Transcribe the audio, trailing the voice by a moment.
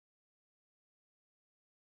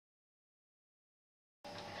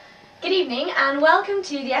Good evening and welcome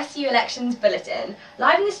to the SU Elections Bulletin.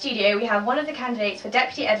 Live in the studio we have one of the candidates for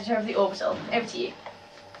Deputy Editor of The Orbital. Over to you.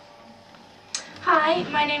 Hi,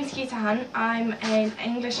 my name's Keta. I'm an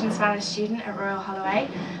English and Spanish student at Royal Holloway.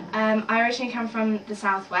 I originally come from the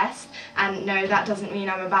southwest, and no, that doesn't mean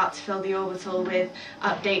I'm about to fill the Orbital with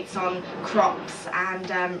updates on crops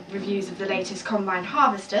and reviews of the latest combine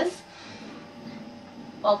harvesters.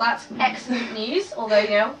 Well, that's excellent news,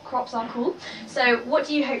 although, crops are cool. So what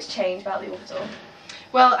do you hope to change about The Orbital?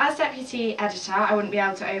 Well, as Deputy Editor, I wouldn't be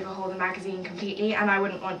able to overhaul the magazine completely, and I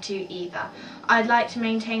wouldn't want to either. I'd like to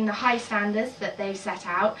maintain the high standards that they've set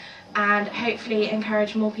out and hopefully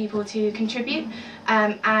encourage more people to contribute.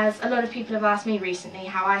 As a lot of people have asked me recently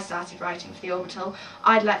how I started writing for The Orbital,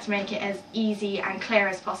 I'd like to make it as easy and clear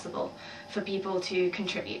as possible for people to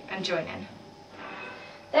contribute and join in.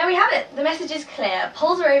 There we have it. The message is clear.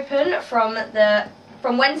 Polls are open from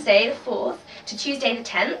Wednesday the 4th to Tuesday the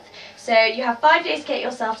 10th. So you have 5 days to get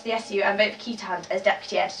yourself to the SU and vote for Keta as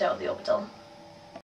Deputy Editor of The Orbital.